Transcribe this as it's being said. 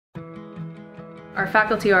Our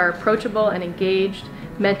faculty are approachable and engaged.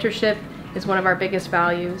 Mentorship is one of our biggest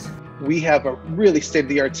values. We have a really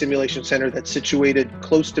state-of-the-art simulation center that's situated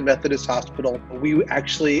close to Methodist Hospital. We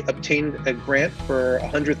actually obtained a grant for a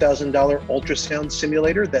 $100,000 ultrasound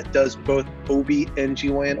simulator that does both OB and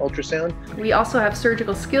GYN ultrasound. We also have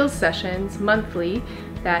surgical skills sessions monthly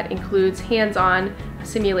that includes hands-on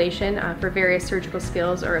simulation for various surgical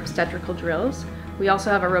skills or obstetrical drills. We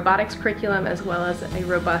also have a robotics curriculum as well as a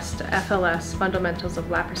robust FLS, Fundamentals of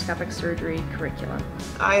Laparoscopic Surgery curriculum.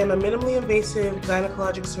 I am a minimally invasive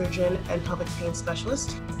gynecologic surgeon and pelvic pain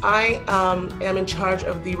specialist. I am in charge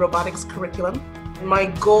of the robotics curriculum. My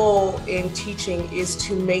goal in teaching is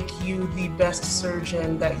to make you the best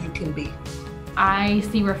surgeon that you can be. I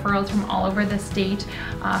see referrals from all over the state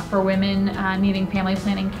for women needing family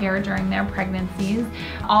planning care during their pregnancies.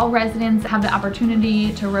 All residents have the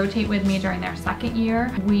opportunity to rotate with me during their second year.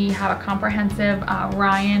 We have a comprehensive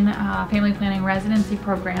Ryan family planning residency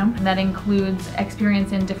program that includes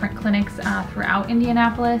experience in different clinics throughout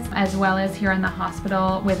Indianapolis, as well as here in the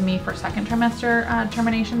hospital with me for second trimester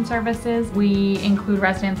termination services. We include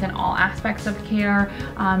residents in all aspects of care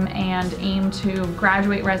and aim to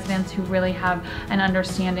graduate residents who really have an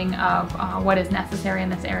understanding of what is necessary in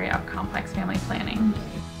this area of complex family planning.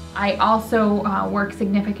 I also work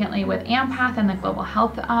significantly with AMPATH and the Global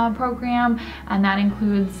Health Program, and that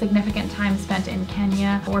includes significant time spent in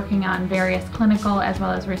Kenya working on various clinical as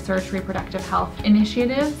well as research reproductive health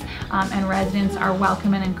initiatives, and residents are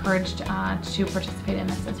welcome and encouraged to participate in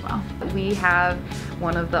this as well. We have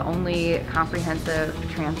one of the only comprehensive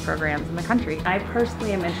trans programs in the country. I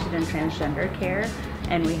personally am interested in transgender care,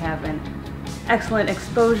 and we have an excellent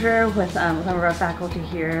exposure with some of our faculty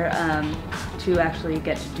here to actually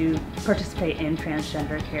get to participate in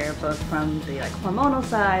transgender care, both from the hormonal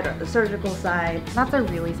side or the surgical side. That's a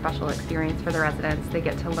really special experience for the residents. They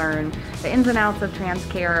get to learn the ins and outs of trans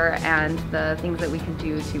care and the things that we can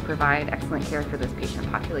do to provide excellent care for this patient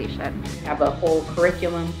population. We have a whole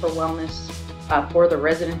curriculum for wellness for the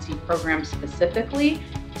residency program specifically.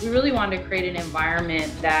 We really wanted to create an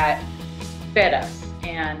environment that fed us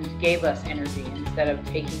and gave us energy instead of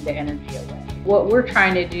taking the energy away. What we're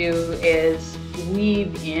trying to do is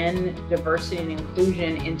weave in diversity and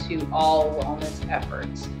inclusion into all wellness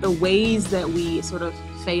efforts. The ways that we sort of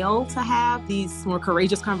fail to have these more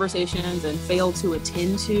courageous conversations and fail to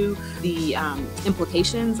attend to the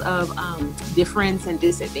implications of difference and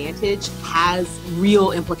disadvantage has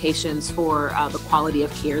real implications for the quality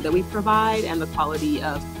of care that we provide and the quality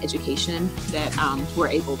of education that we're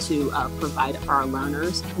able to provide for our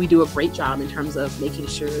learners. We do a great job in terms of making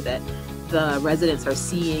sure that the residents are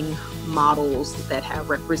seeing models that have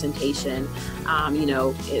representation, you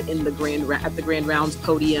know, at the grand rounds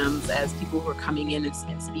podiums as people who are coming in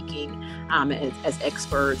and speaking as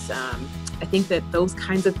experts. I think that those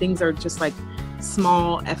kinds of things are just like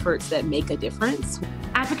small efforts that make a difference.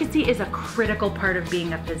 Advocacy is a critical part of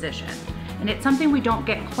being a physician, and it's something we don't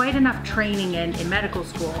get quite enough training in medical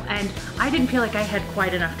school, and I didn't feel like I had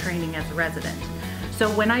quite enough training as a resident. So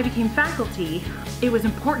when I became faculty, it was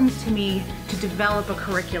important to me to develop a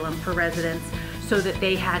curriculum for residents so that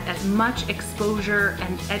they had as much exposure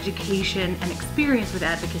and education and experience with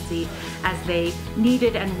advocacy as they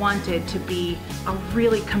needed and wanted to be a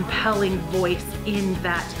really compelling voice in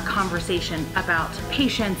that conversation about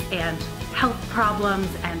patients and health problems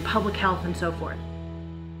and public health and so forth.